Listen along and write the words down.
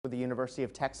the University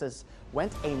of Texas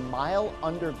went a mile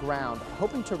underground,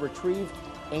 hoping to retrieve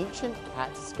ancient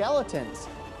cat skeletons.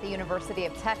 The University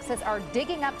of Texas are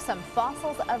digging up some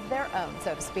fossils of their own,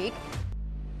 so to speak.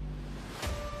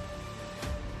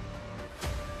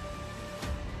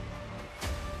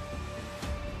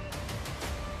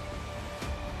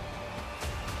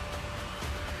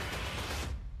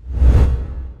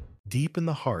 Deep in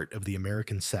the heart of the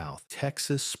American South,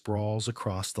 Texas sprawls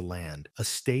across the land, a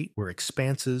state where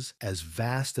expanses as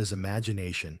vast as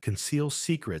imagination conceal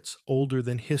secrets older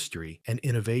than history and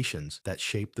innovations that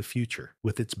shape the future.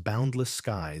 With its boundless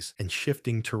skies and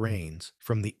shifting terrains,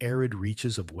 from the arid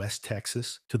reaches of West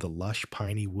Texas to the lush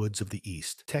piney woods of the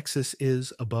East, Texas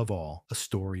is, above all, a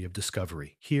story of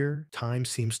discovery. Here, time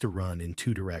seems to run in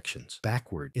two directions: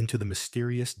 backward into the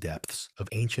mysterious depths of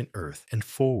ancient Earth, and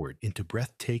forward into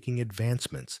breathtaking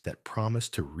advancements that promise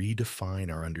to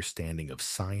redefine our understanding of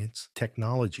science,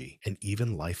 technology, and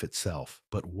even life itself.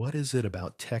 But what is it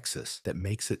about Texas that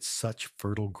makes it such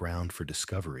fertile ground for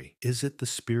discovery? Is it the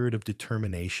spirit of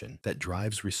determination that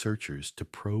drives researchers to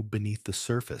probe beneath the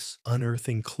surface,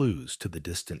 unearthing clues to the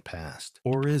distant past?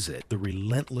 Or is it the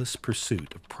relentless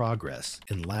pursuit of progress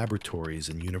in laboratories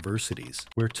and universities,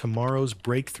 where tomorrow's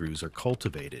breakthroughs are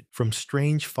cultivated, from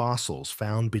strange fossils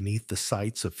found beneath the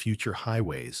sites of future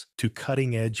highways to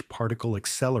cutting-edge particle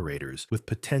accelerators with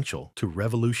potential to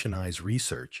revolutionize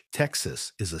research?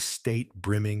 Texas is a state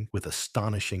brimming with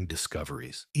astonishing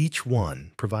discoveries. Each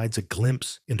one provides a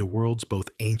glimpse into worlds both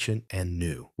ancient and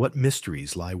new. What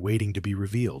mysteries lie waiting to be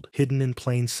revealed, hidden in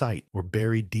plain sight or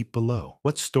buried deep below?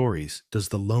 What stories does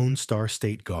the Lone Star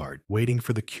State guard, waiting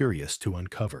for the curious to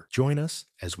uncover? Join us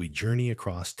as we journey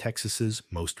across Texas's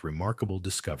most remarkable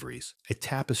discoveries, a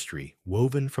tapestry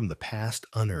woven from the past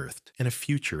unearthed and a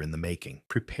future in the making.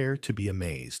 Prepare to be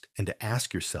amazed and to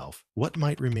ask yourself, what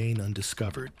might remain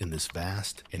undiscovered in this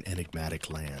vast and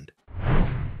enigmatic land?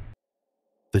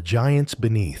 The Giants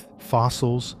Beneath,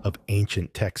 Fossils of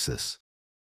Ancient Texas.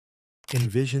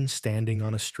 Envision standing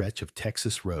on a stretch of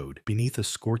Texas road beneath a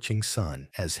scorching sun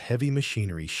as heavy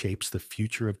machinery shapes the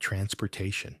future of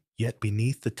transportation. Yet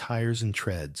beneath the tires and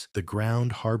treads, the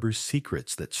ground harbors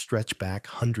secrets that stretch back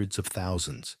hundreds of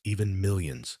thousands, even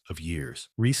millions of years.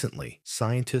 Recently,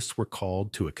 scientists were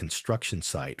called to a construction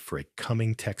site for a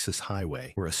coming Texas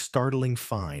highway, where a startling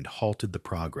find halted the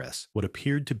progress: what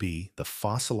appeared to be the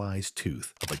fossilized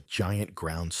tooth of a giant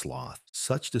ground sloth.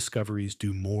 Such discoveries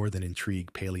do more than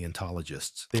intrigue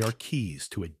paleontologists. They are keys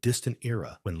to a distant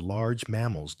era when large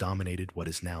mammals dominated what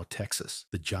is now Texas.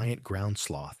 The giant ground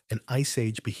sloth, an Ice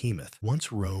Age behemoth,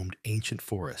 once roamed ancient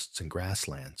forests and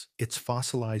grasslands. Its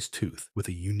fossilized tooth, with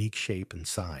a unique shape and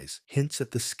size, hints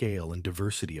at the scale and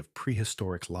diversity of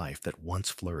prehistoric life that once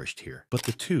flourished here. But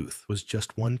the tooth was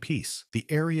just one piece. The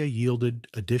area yielded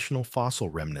additional fossil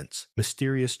remnants,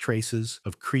 mysterious traces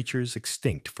of creatures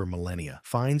extinct for millennia.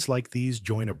 Finds like these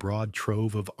join a broad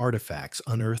trove of artifacts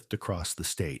unearthed across the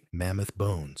state: mammoth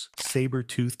bones,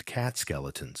 saber-toothed cat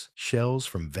skeletons, shells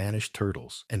from vanished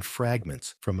turtles, and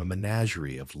fragments from a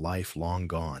menagerie of life long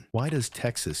gone. Why does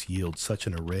Texas yield such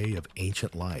an array of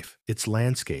ancient life? Its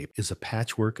landscape is a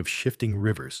patchwork of shifting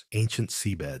rivers, ancient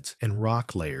seabeds, and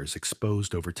rock layers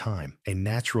exposed over time, a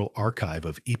natural archive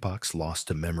of epochs lost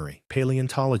to memory.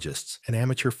 Paleontologists and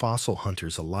amateur fossil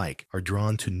hunters alike are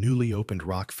drawn to newly opened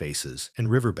rock faces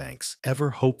and riverbanks, ever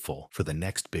hopeful for the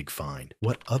next big find.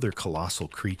 What other colossal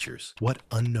creatures, what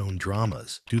unknown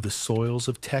dramas do the soils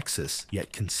of Texas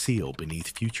yet conceal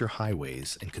beneath future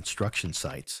highways and construction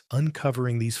sites?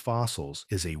 Uncovering these fossils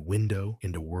is a window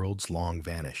into worlds long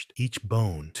vanished. Each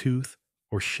bone, tooth,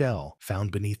 or shell found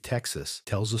beneath Texas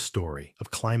tells a story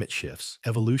of climate shifts,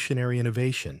 evolutionary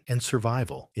innovation, and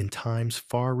survival in times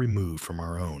far removed from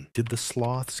our own. Did the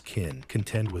sloth's kin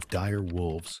contend with dire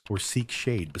wolves or seek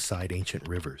shade beside ancient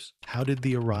rivers? How did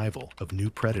the arrival of new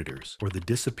predators or the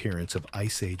disappearance of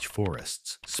Ice Age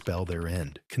forests spell their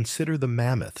end? Consider the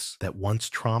mammoths that once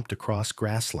tromped across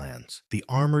grasslands, the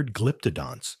armored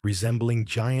glyptodonts resembling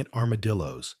giant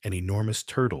armadillos, and enormous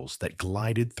turtles that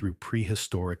glided through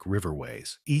prehistoric riverways.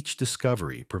 Each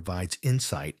discovery provides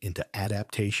insight into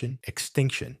adaptation,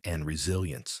 extinction, and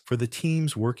resilience. For the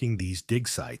teams working these dig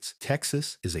sites,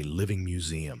 Texas is a living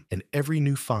museum, and every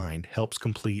new find helps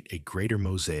complete a greater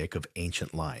mosaic of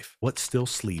ancient life. What still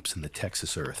sleeps in the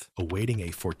Texas earth, awaiting a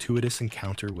fortuitous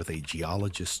encounter with a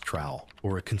geologist's trowel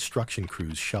or a construction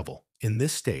crew's shovel? In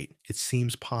this state, it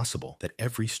seems possible that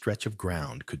every stretch of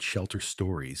ground could shelter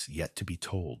stories yet to be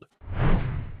told.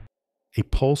 A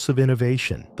pulse of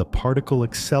innovation, the particle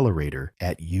accelerator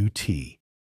at UT.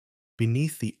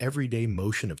 Beneath the everyday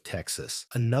motion of Texas,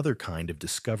 another kind of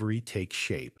discovery takes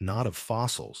shape, not of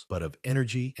fossils, but of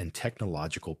energy and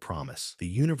technological promise. The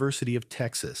University of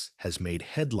Texas has made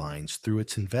headlines through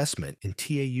its investment in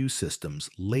TAU Systems'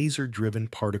 laser-driven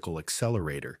particle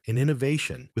accelerator, an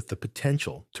innovation with the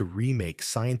potential to remake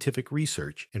scientific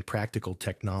research and practical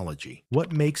technology.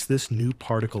 What makes this new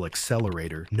particle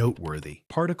accelerator noteworthy?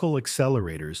 Particle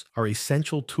accelerators are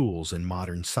essential tools in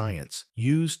modern science,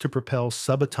 used to propel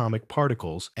subatomic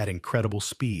particles at incredible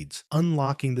speeds,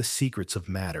 unlocking the secrets of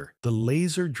matter. The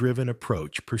laser-driven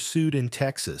approach pursued in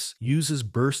Texas uses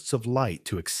bursts of light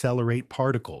to accelerate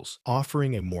particles,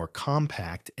 offering a more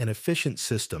compact and efficient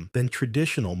system than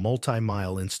traditional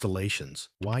multi-mile installations.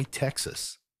 Why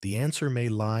Texas? The answer may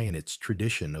lie in its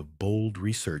tradition of bold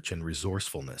research and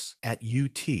resourcefulness. At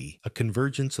UT, a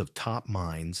convergence of top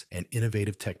minds and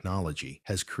innovative technology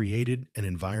has created an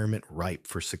environment ripe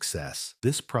for success.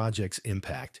 This project's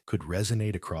impact could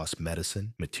resonate across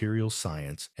medicine, materials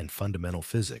science, and fundamental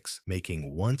physics,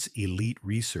 making once elite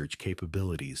research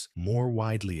capabilities more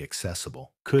widely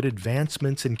accessible. Could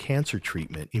advancements in cancer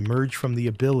treatment emerge from the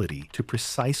ability to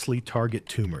precisely target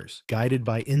tumors, guided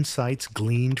by insights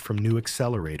gleaned from new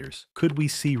accelerators? Could we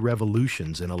see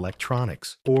revolutions in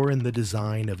electronics or in the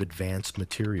design of advanced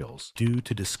materials due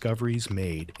to discoveries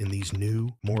made in these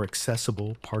new, more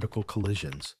accessible particle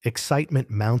collisions? Excitement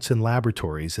mounts in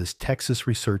laboratories as Texas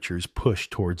researchers push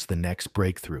towards the next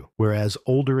breakthrough. Whereas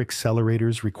older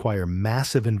accelerators require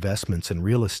massive investments in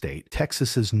real estate,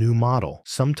 Texas's new model,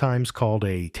 sometimes called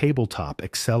a tabletop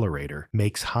accelerator,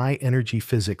 makes high-energy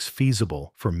physics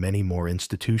feasible for many more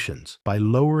institutions. By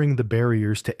lowering the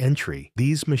barriers to entry,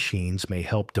 these machines may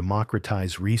help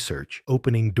democratize research,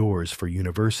 opening doors for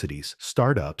universities,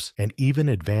 startups, and even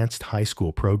advanced high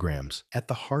school programs. At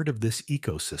the heart of this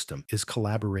ecosystem is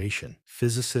collaboration.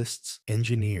 Physicists,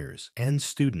 engineers, and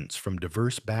students from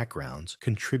diverse backgrounds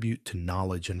contribute to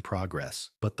knowledge and progress.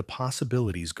 But the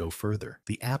possibilities go further.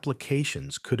 The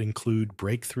applications could include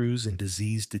breakthroughs in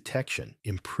disease detection,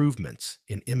 improvements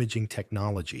in imaging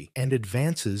technology, and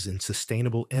advances in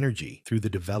sustainable energy through the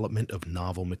development of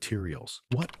novel materials.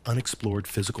 What unexplored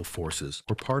physical forces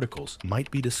or particles might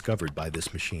be discovered by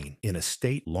this machine? In a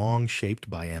state long shaped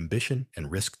by ambition and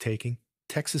risk-taking,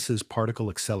 Texas's particle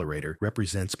accelerator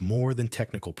represents more than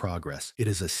technical progress. It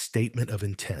is a statement of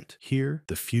intent. Here,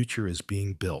 the future is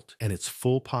being built, and its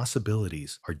full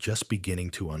possibilities are just beginning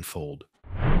to unfold.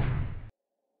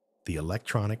 The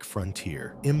electronic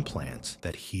frontier, implants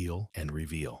that heal and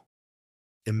reveal.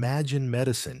 Imagine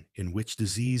medicine in which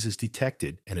disease is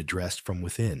detected and addressed from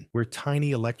within, where tiny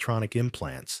electronic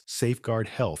implants safeguard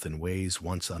health in ways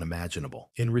once unimaginable.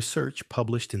 In research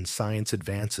published in Science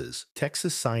Advances,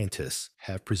 Texas scientists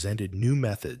have presented new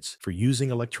methods for using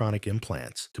electronic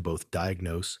implants to both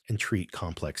diagnose and treat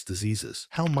complex diseases.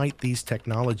 How might these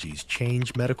technologies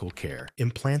change medical care?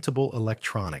 Implantable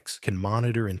electronics can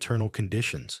monitor internal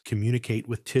conditions, communicate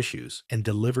with tissues, and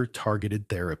deliver targeted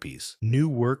therapies. New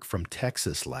work from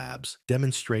Texas labs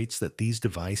demonstrates that these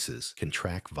devices can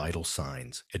track vital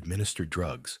signs, administer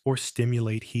drugs, or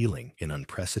stimulate healing in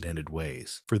unprecedented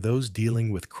ways. For those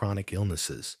dealing with chronic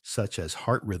illnesses, such as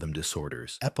heart rhythm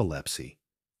disorders, epilepsy,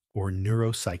 or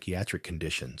neuropsychiatric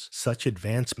conditions, such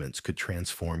advancements could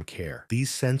transform care. These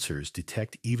sensors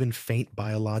detect even faint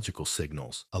biological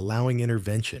signals, allowing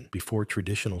intervention before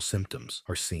traditional symptoms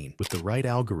are seen. With the right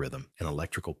algorithm and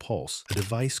electrical pulse, a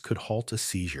device could halt a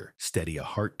seizure, steady a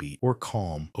heartbeat, or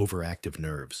calm overactive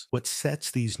nerves. What sets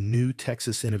these new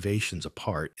Texas innovations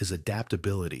apart is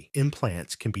adaptability.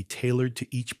 Implants can be tailored to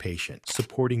each patient,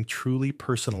 supporting truly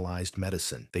personalized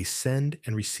medicine. They send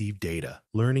and receive data,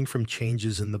 learning from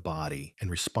changes in the body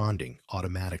and responding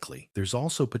automatically. There's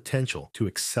also potential to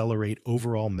accelerate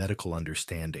overall medical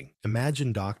understanding.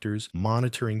 Imagine doctors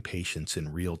monitoring patients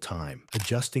in real time,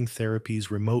 adjusting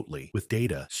therapies remotely with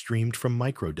data streamed from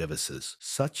microdevices.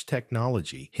 Such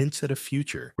technology hints at a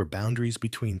future where boundaries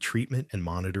between treatment and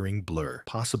monitoring blur,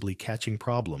 possibly catching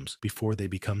problems before they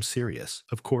become serious.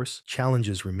 Of course,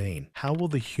 challenges remain. How will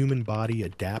the human body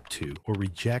adapt to or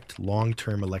reject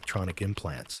long-term electronic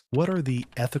implants? What are the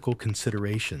ethical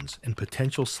considerations and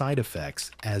potential side effects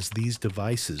as these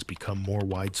devices become more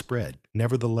widespread?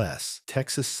 Nevertheless,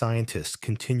 Texas scientists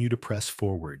continue to press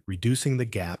forward, reducing the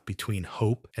gap between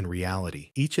hope and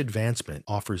reality. Each advancement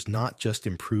offers not just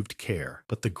improved care,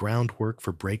 but the groundwork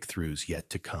for breakthroughs yet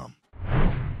to come.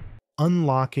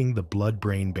 Unlocking the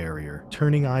blood-brain barrier,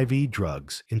 turning IV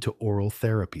drugs into oral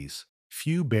therapies.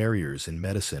 Few barriers in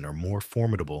medicine are more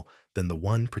formidable than the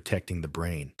one protecting the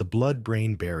brain. The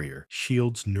blood-brain barrier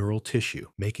shields neural tissue,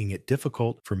 making it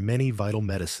difficult for many vital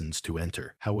medicines to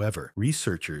enter. However,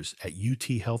 researchers at UT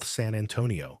Health San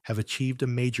Antonio have achieved a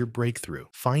major breakthrough,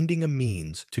 finding a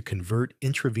means to convert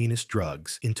intravenous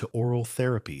drugs into oral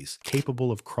therapies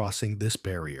capable of crossing this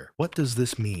barrier. What does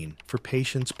this mean for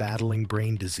patients battling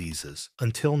brain diseases?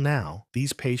 Until now,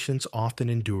 these patients often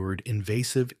endured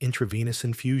invasive intravenous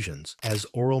infusions, as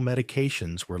oral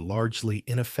medications were largely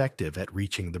ineffective at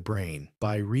reaching the brain.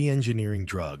 By re-engineering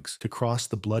drugs to cross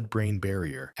the blood-brain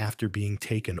barrier after being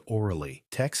taken orally,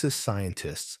 Texas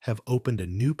scientists have opened a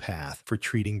new path for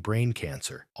treating brain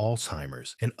cancer,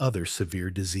 Alzheimer's, and other severe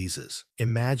diseases.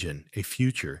 Imagine a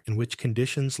future in which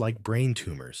conditions like brain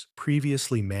tumors,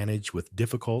 previously managed with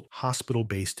difficult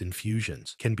hospital-based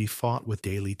infusions, can be fought with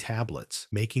daily tablets,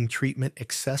 making treatment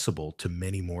accessible to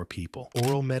many more people.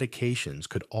 Oral medications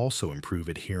could also improve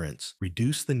adherence,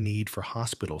 reduce the need for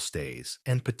hospital stays,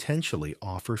 and potentially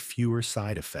offer fewer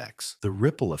side effects. The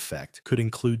ripple effect could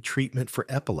include treatment for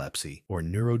epilepsy or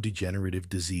neurodegenerative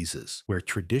diseases, where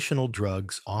traditional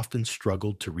drugs often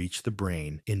struggled to reach the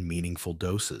brain in meaningful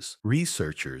doses.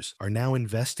 Researchers are now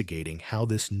investigating how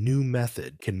this new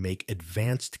method can make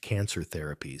advanced cancer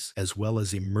therapies, as well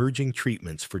as emerging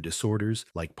treatments for disorders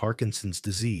like Parkinson's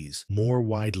disease, more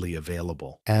widely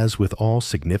available. As with all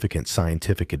significant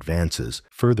scientific advances,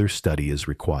 further study is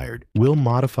required. Will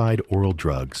modified oral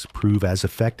drugs prove as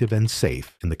effective and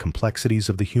safe in the complexities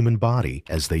of the human body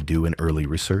as they do in early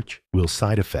research? Will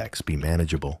side effects be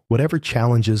manageable? Whatever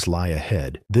challenges lie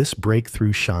ahead, this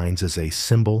breakthrough shines as a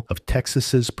symbol of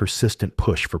Texas's persistent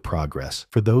push for progress.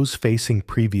 For those facing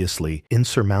previously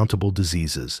insurmountable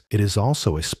diseases, it is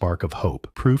also a spark of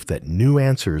hope, proof that new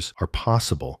answers are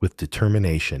possible with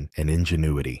determination and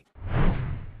ingenuity.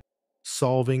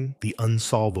 Solving the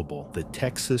unsolvable, the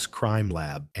Texas Crime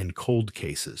Lab, and cold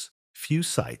cases. Few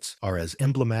sites are as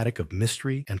emblematic of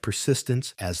mystery and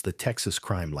persistence as the Texas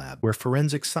Crime Lab, where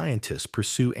forensic scientists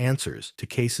pursue answers to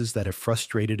cases that have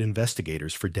frustrated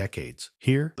investigators for decades.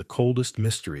 Here, the coldest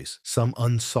mysteries, some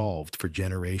unsolved for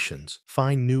generations,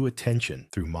 find new attention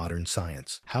through modern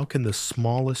science. How can the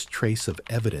smallest trace of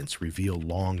evidence reveal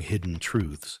long-hidden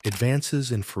truths?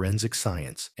 Advances in forensic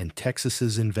science and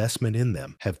Texas's investment in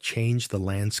them have changed the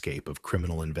landscape of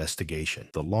criminal investigation.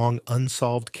 The long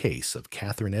unsolved case of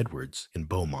Catherine Edwards in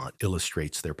Beaumont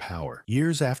illustrates their power.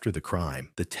 Years after the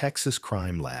crime, the Texas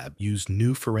Crime Lab used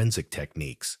new forensic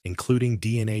techniques, including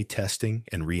DNA testing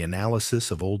and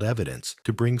reanalysis of old evidence,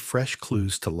 to bring fresh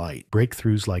clues to light.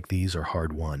 Breakthroughs like these are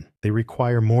hard-won. They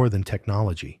require more than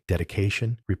technology.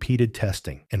 Dedication, repeated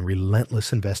testing, and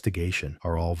relentless investigation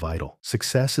are all vital.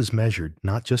 Success is measured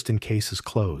not just in cases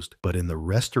closed, but in the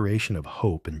restoration of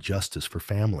hope and justice for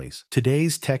families.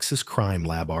 Today's Texas Crime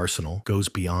Lab arsenal goes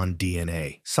beyond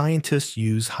DNA. Scientists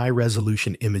use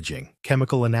high-resolution imaging,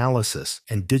 chemical analysis,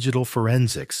 and digital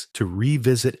forensics to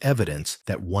revisit evidence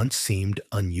that once seemed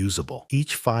unusable.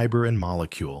 Each fiber and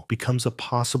molecule becomes a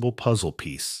possible puzzle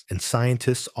piece, and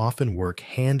scientists often work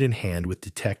hand in hand with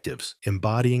detectives,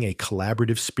 embodying a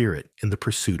collaborative spirit in the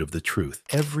pursuit of the truth.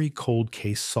 Every cold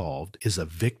case solved is a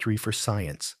victory for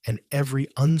science, and every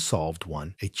unsolved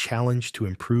one a challenge to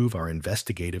improve our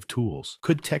investigative tools.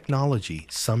 Could technology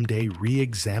someday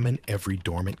re-examine every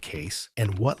dormant case?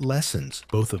 And what lessons,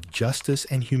 both of justice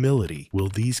and humility, will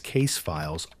these case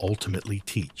files ultimately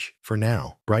teach? For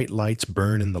now, bright lights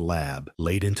burn in the lab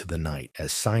late into the night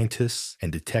as scientists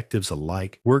and detectives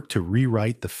alike work to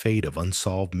rewrite the fate of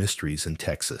unsolved mysteries in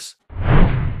Texas.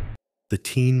 The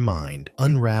teen mind,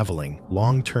 unraveling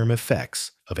long-term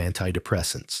effects of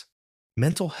antidepressants.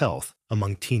 Mental health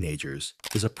among teenagers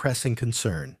is a pressing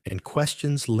concern, and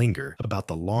questions linger about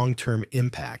the long-term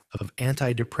impact of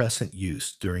antidepressant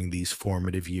use during these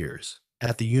formative years.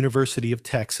 At the University of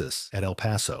Texas at El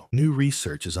Paso, new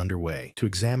research is underway to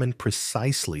examine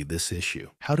precisely this issue.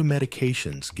 How do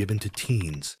medications given to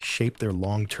teens shape their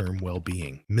long-term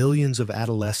well-being? Millions of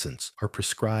adolescents are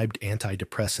prescribed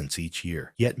antidepressants each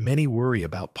year, yet many worry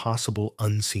about possible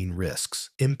unseen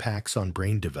risks, impacts on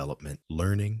brain development,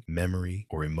 learning, memory,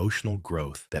 or emotional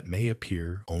growth that may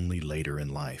appear only later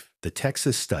in life. The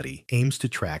Texas study aims to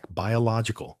track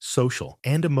biological, social,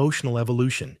 and emotional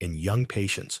evolution in young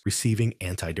patients receiving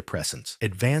including antidepressants.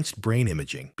 Advanced brain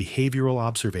imaging, behavioral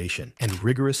observation, and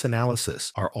rigorous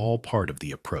analysis are all part of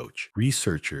the approach.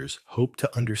 Researchers hope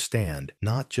to understand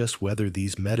not just whether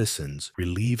these medicines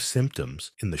relieve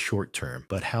symptoms in the short term,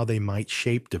 but how they might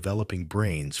shape developing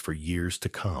brains for years to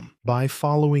come. By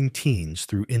following teens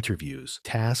through interviews,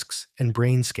 tasks, and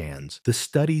brain scans, the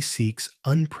study seeks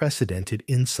unprecedented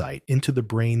insight into the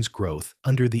brain's growth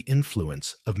under the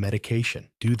influence of medication.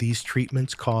 Do these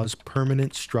treatments cause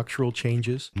permanent structural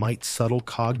changes? Might subtle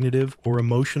cognitive or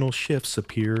emotional shifts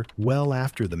appear well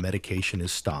after the medication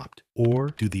is stopped? Or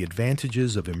do the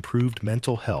advantages of improved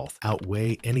mental health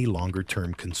outweigh any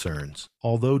longer-term concerns?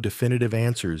 Although definitive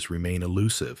answers remain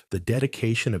elusive, the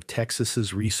dedication of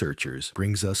Texas's researchers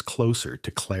brings us closer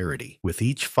to clarity. With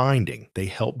each finding, they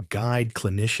help guide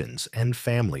clinicians and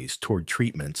families toward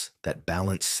treatments that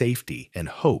balance safety and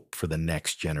hope for the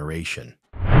next generation.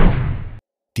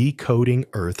 Decoding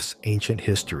Earth's Ancient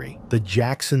History, the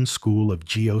Jackson School of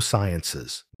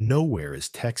Geosciences. Nowhere is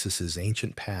Texas's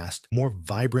ancient past more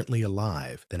vibrantly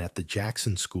alive than at the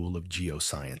Jackson School of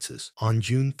Geosciences. On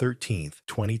June 13,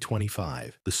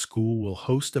 2025, the school will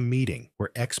host a meeting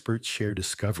where experts share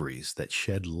discoveries that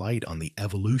shed light on the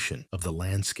evolution of the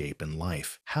landscape and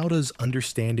life. How does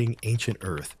understanding ancient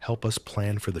Earth help us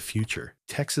plan for the future?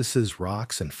 Texas's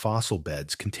rocks and fossil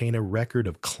beds contain a record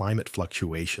of climate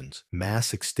fluctuations,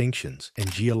 mass extinctions,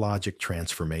 and geologic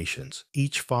transformations.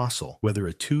 Each fossil, whether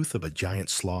a tooth of a giant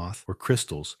sloth or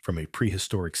crystals from a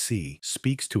prehistoric sea,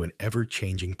 speaks to an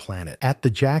ever-changing planet. At the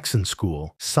Jackson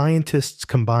School, scientists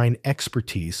combine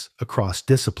expertise across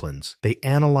disciplines. They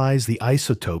analyze the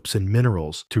isotopes in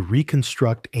minerals to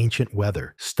reconstruct ancient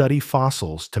weather, study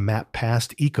fossils to map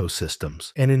past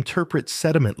ecosystems, and interpret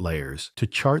sediment layers to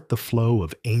chart the flow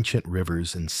of ancient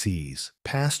rivers and seas.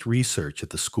 Past research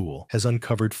at the school has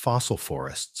uncovered fossil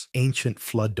forests, ancient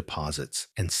flood deposits,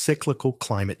 and cyclical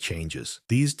climate changes.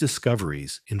 These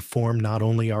discoveries inform not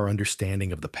only our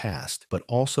understanding of the past, but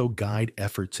also guide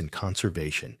efforts in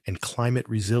conservation and climate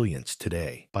resilience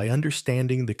today. By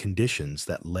understanding the conditions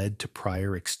that led to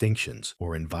prior extinctions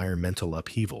or environmental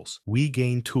upheavals, we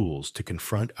gain tools to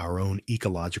confront our own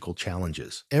ecological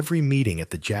challenges. Every meeting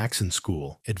at the Jackson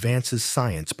School advances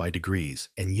science by degrees,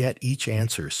 and yet each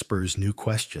answer spurs new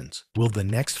questions. Will the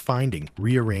next finding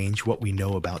rearrange what we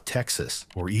know about Texas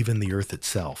or even the Earth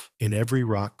itself? In every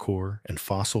rock core and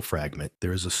fossil fragment,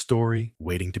 there is a story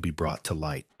waiting to be brought to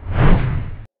light.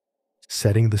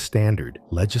 Setting the standard,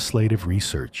 legislative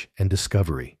research and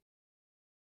discovery.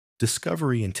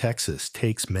 Discovery in Texas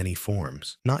takes many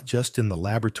forms, not just in the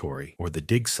laboratory or the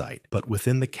dig site, but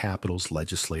within the Capitol's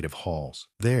legislative halls.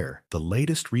 There, the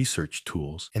latest research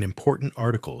tools and important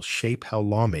articles shape how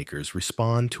lawmakers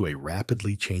respond to a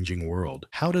rapidly changing world.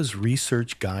 How does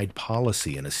research guide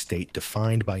policy in a state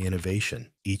defined by innovation?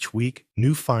 Each week,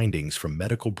 new findings from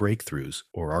medical breakthroughs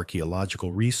or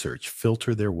archaeological research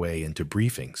filter their way into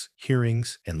briefings,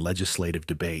 hearings, and legislative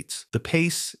debates. The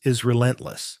pace is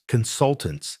relentless.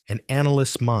 Consultants and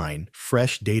analysts mine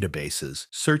fresh databases,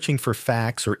 searching for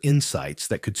facts or insights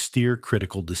that could steer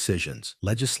critical decisions.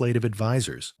 Legislative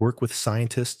advisors work with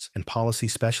scientists and policy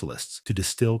specialists to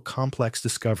distill complex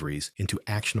discoveries into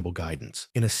actionable guidance.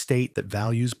 In a state that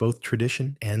values both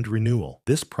tradition and renewal,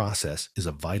 this process is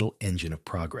a vital engine of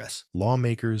progress.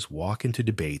 Lawmakers walk into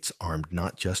debates armed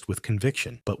not just with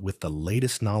conviction, but with the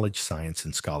latest knowledge science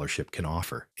and scholarship can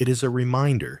offer. It is a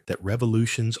reminder that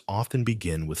revolutions often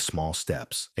begin with small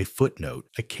steps, a footnote,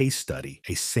 a case study,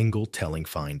 a single telling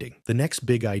finding. The next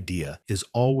big idea is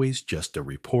always just a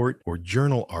report or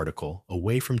journal article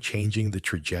away from changing the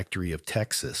trajectory of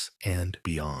Texas and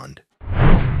beyond.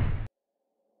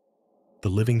 The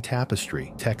Living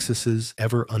Tapestry, Texas's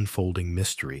ever-unfolding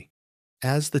mystery.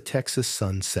 As the Texas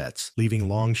sun sets, leaving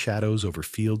long shadows over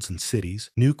fields and cities,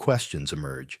 new questions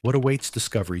emerge. What awaits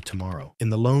discovery tomorrow?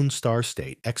 In the Lone Star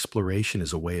State, exploration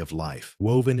is a way of life,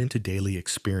 woven into daily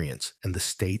experience and the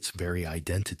state's very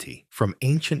identity. From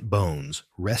ancient bones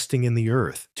resting in the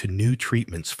earth to new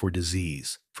treatments for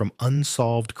disease, from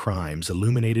unsolved crimes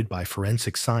illuminated by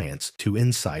forensic science to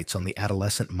insights on the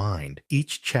adolescent mind,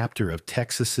 each chapter of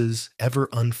Texas's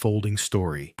ever-unfolding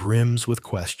story brims with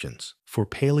questions. For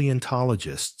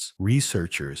paleontologists,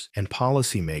 researchers, and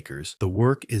policymakers, the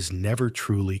work is never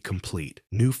truly complete.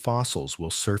 New fossils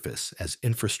will surface as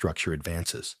infrastructure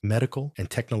advances. Medical and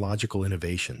technological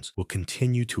innovations will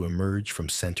continue to emerge from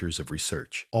centers of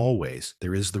research. Always,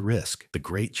 there is the risk, the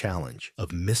great challenge,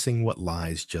 of missing what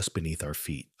lies just beneath our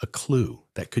feet. A clue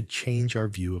that could change our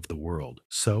view of the world.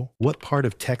 So, what part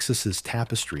of Texas's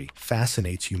tapestry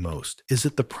fascinates you most? Is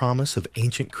it the promise of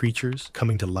ancient creatures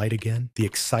coming to light again, the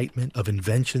excitement of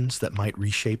inventions that might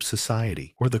reshape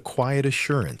society, or the quiet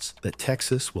assurance that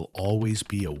Texas will always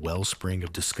be a wellspring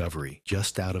of discovery,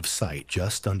 just out of sight,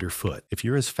 just underfoot? If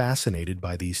you're as fascinated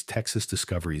by these Texas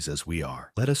discoveries as we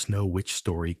are, let us know which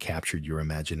story captured your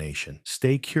imagination.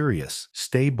 Stay curious,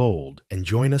 stay bold, and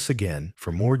join us again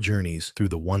for more journeys through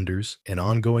the wonders and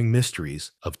ongoing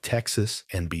mysteries of Texas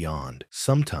and beyond.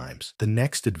 Sometimes the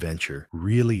next adventure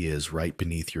really is right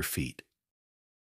beneath your feet.